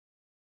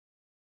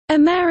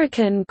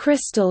American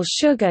Crystal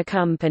Sugar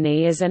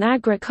Company is an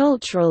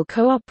agricultural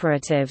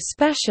cooperative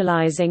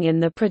specializing in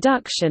the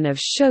production of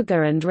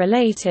sugar and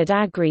related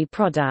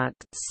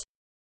agri-products.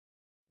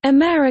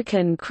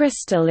 American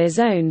Crystal is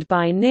owned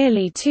by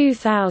nearly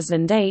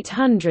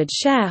 2,800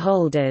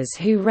 shareholders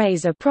who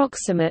raise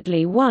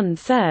approximately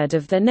one-third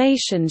of the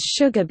nation's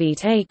sugar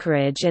beet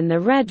acreage in the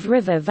Red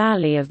River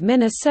Valley of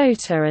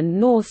Minnesota and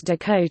North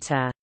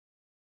Dakota.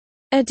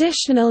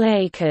 Additional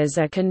acres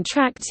are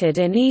contracted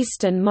in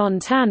eastern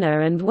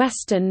Montana and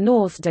western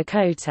North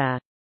Dakota.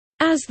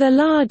 As the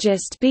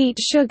largest beet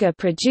sugar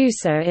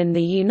producer in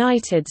the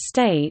United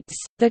States,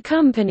 the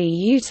company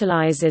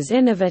utilizes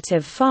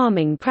innovative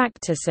farming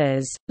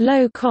practices,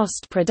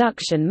 low-cost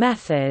production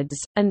methods,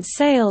 and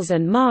sales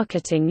and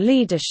marketing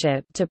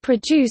leadership to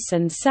produce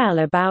and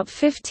sell about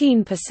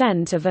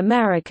 15% of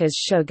America's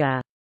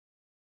sugar.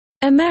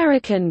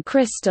 American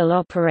Crystal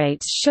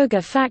operates sugar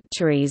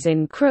factories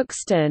in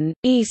Crookston,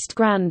 East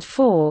Grand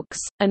Forks,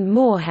 and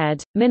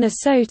Moorhead,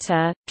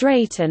 Minnesota,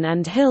 Drayton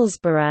and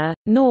Hillsborough,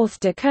 North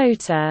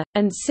Dakota,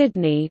 and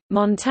Sidney,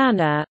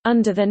 Montana,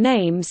 under the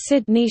name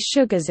Sidney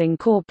Sugars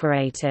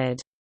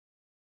Incorporated.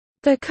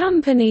 The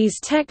company's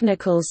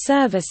Technical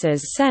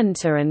Services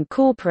Center and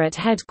corporate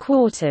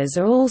headquarters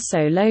are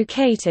also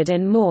located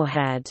in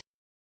Moorhead.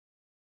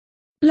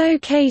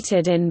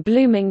 Located in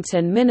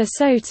Bloomington,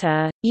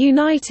 Minnesota,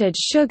 United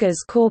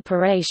Sugars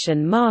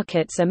Corporation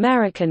markets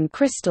American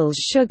Crystal's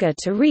sugar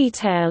to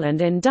retail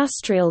and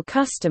industrial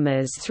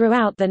customers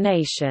throughout the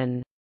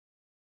nation.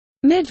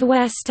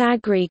 Midwest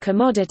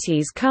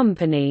Agri-Commodities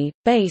Company,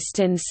 based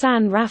in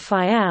San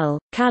Rafael,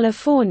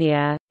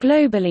 California,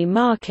 globally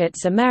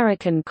markets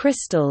American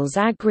Crystal's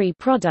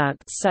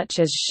agri-products such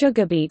as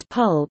sugar beet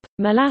pulp,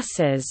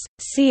 molasses,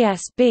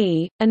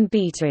 CSB, and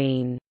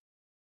betaine.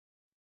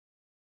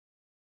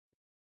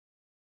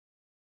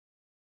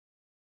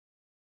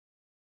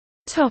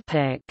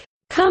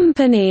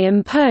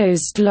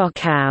 Company-imposed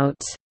lockout.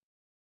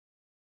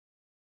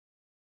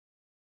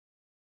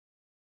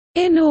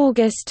 In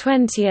August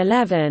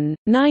 2011,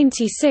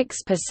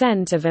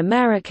 96% of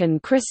American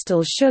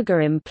Crystal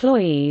Sugar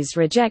employees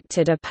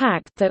rejected a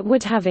pact that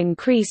would have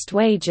increased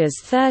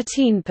wages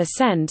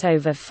 13%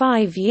 over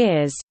 5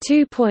 years,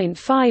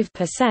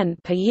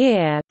 2.5% per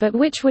year, but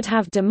which would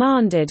have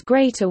demanded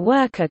greater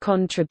worker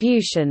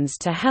contributions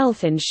to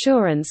health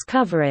insurance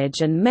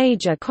coverage and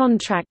major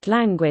contract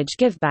language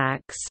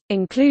givebacks,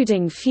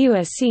 including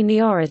fewer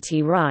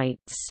seniority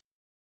rights.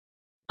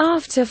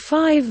 After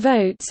 5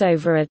 votes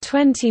over a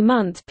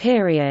 20-month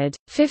period,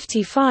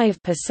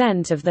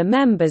 55% of the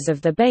members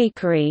of the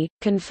Bakery,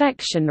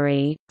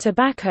 Confectionery,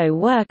 Tobacco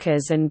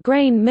Workers and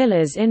Grain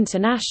Millers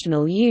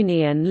International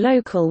Union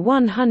Local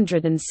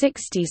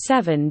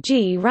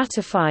 167G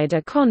ratified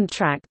a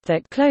contract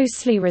that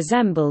closely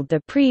resembled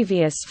the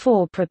previous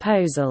 4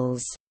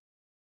 proposals.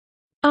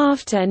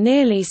 After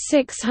nearly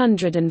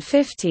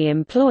 650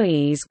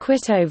 employees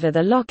quit over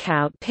the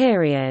lockout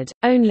period,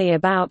 only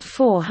about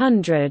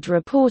 400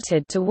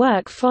 reported to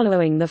work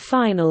following the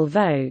final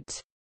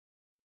vote.